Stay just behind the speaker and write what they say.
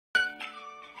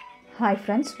Hi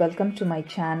friends, welcome to my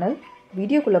channel.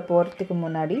 வீடியோக்குள்ள போறதுக்கு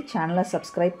முன்னாடி சேனலை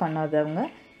சப்ஸ்கிரைப் பண்ணாதவங்க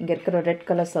இங்க இருக்கிற ரெட்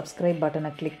கலர் சப்ஸ்கிரைப் பட்டனை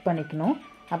கிளிக் பண்ணிக்கணும்.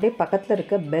 அப்படியே பக்கத்துல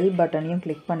இருக்க பெல் பட்டனையும்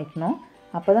கிளிக் பண்ணிக்கணும்.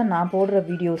 அப்பதான் நான் போடுற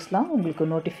வீடியோஸ்லாம் உங்களுக்கு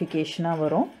நோட்டிஃபிகேஷனா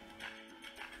வரும்.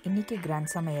 இன்னைக்கு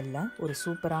கிராண்ட் சமையல்ல ஒரு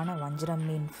சூப்பரான வஞ்சரம்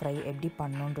மீன் ஃப்ரை எப்படி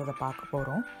பண்ணனும்ன்றத பார்க்க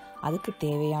போறோம். அதுக்கு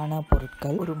தேவையான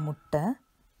பொருட்கள்: ஒரு முட்டை,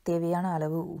 தேவையான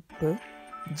அளவு உப்பு,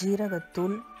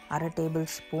 ஜீரகத்தூள் 1/2 டேபிள்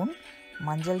ஸ்பூன்,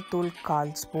 மஞ்சள் தூள்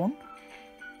 1/4 ஸ்பூன்,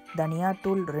 தனியா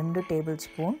தூள் 2 டேபிள்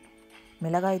ஸ்பூன்,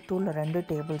 மிளகாய் தூள் 2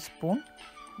 டேபிள் ஸ்பூன்,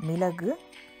 மிளகு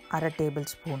 1/2 டேபிள்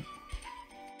ஸ்பூன்,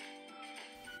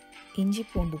 இஞ்சி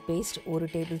பூண்டு பேஸ்ட் 1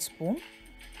 டேபிள் ஸ்பூன்.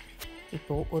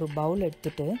 இப்போது ஒரு பவுல்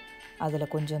எடுத்துட்டு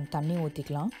அதில் கொஞ்சம் தண்ணி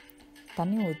ஊற்றிக்கலாம்.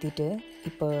 தண்ணி ஊற்றிட்டு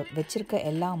இப்போ வச்சுருக்க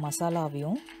எல்லா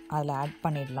மசாலாவையும் அதில் ஆட்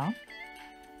பண்ணிடலாம்.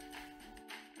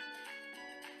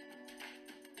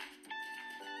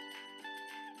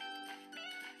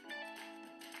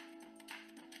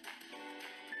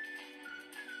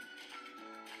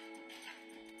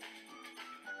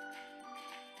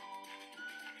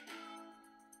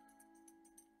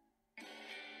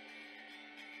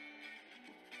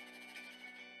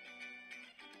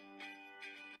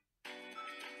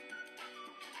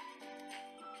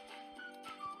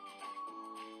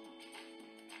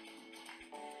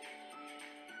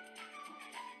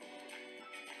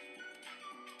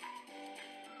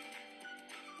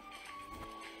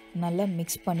 நல்லா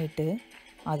மிக்ஸ் பண்ணிவிட்டு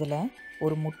அதில்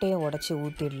ஒரு முட்டையை உடச்சி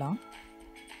ஊற்றிடலாம்.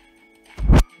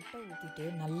 முட்டை ஊற்றிட்டு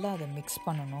நல்லா அதை மிக்ஸ்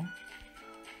பண்ணணும்.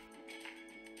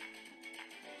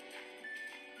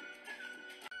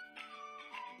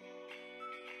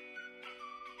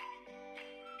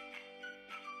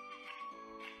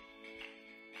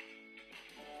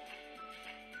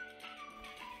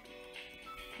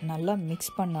 நல்லா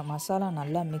மிக்ஸ் பண்ண மசாலா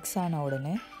நல்லா மிக்ஸ் ஆன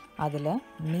உடனே அதில்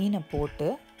மீனை போட்டு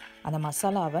அந்த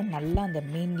மசாலாவை நல்லா அந்த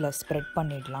மீனில் ஸ்ப்ரெட்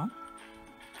பண்ணிடலாம்.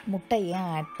 முட்டை ஏன்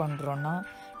ஆட் பண்ணுறோன்னா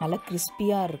நல்லா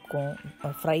கிறிஸ்பியாக இருக்கும்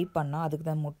ஃப்ரை பண்ணால், அதுக்கு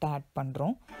தான் முட்டை ஆட்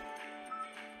பண்ணுறோம்.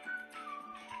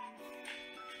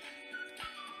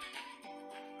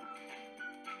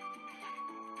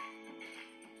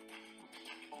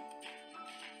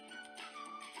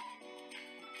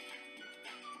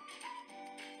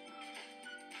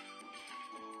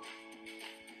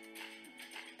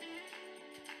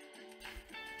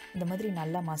 இந்த மாதிரி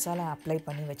நல்லா மசாலா அப்ளை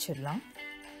பண்ணி வச்சிடலாம்.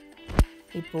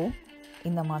 இப்போது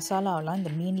இந்த மசாலாவெலாம்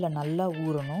இந்த மீனில் நல்லா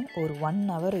ஊறணும். ஒரு 1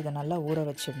 hour இதை நல்லா ஊற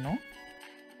வச்சிடணும்.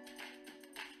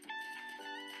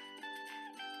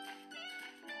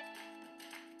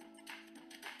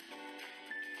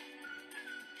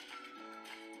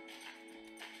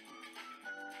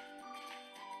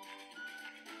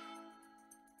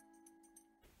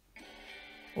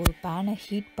 ஒரு பேனை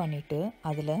ஹீட் பண்ணிவிட்டு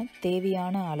அதில்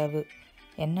தேவையான அளவு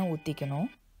எண்ணெய் ஊற்றிக்கணும்.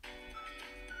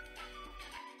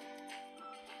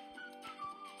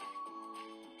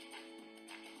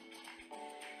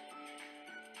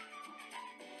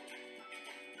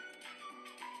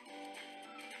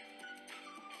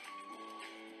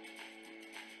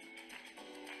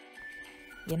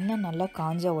 எண்ணெய் நல்லா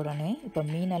காஞ்ச உடனே இப்போ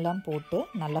மீனெல்லாம் போட்டு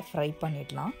நல்லா ஃப்ரை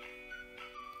பண்ணிடலாம்.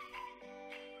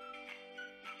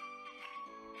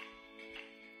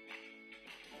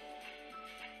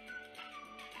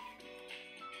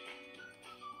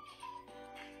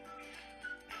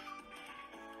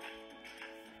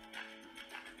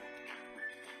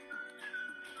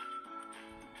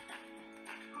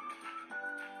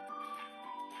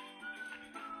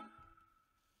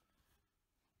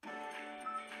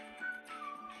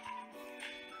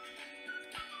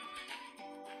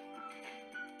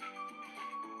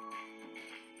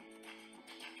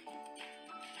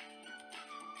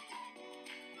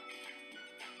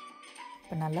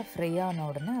 இப்போ நல்லா ஃப்ரை ஆன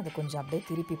உடனே அதை கொஞ்சம் அப்படியே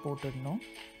திருப்பி போட்டுடணும்.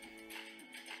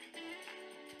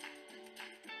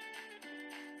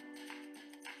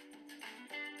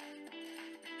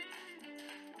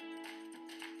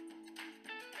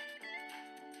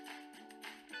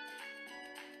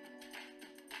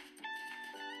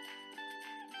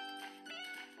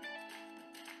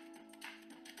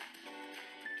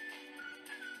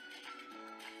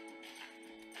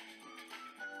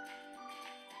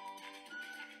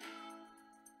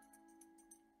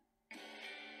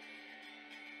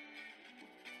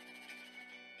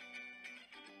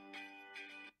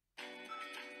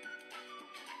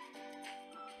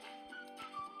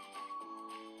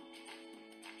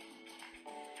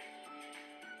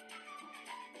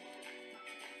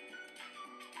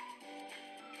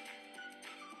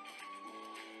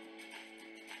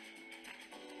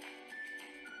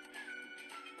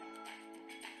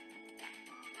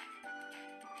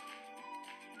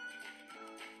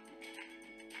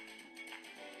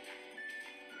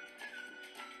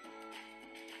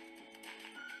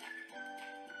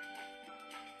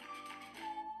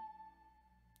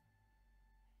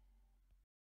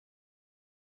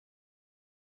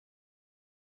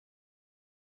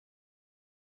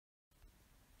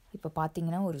 இப்போ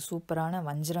பார்த்தீங்கன்னா ஒரு சூப்பரான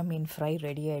வஞ்சரம் மீன் ஃப்ரை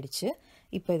ரெடி ஆயிடுச்சு.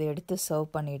 இப்போ இதை எடுத்து சர்வ்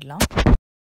பண்ணிடலாம்.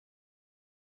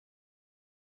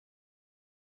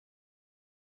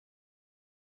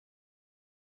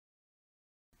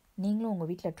 நீங்களும் உங்கள்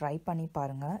வீட்டில் ட்ரை பண்ணி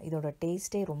பாருங்கள். இதோட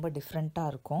டேஸ்ட்டே ரொம்ப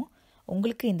டிஃப்ரெண்ட்டாக இருக்கும்.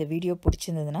 உங்களுக்கு இந்த வீடியோ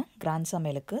பிடிச்சிருந்ததுன்னா கிராண்ட்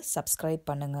சமையலுக்கு சப்ஸ்கிரைப்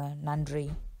பண்ணுங்கள். நன்றி.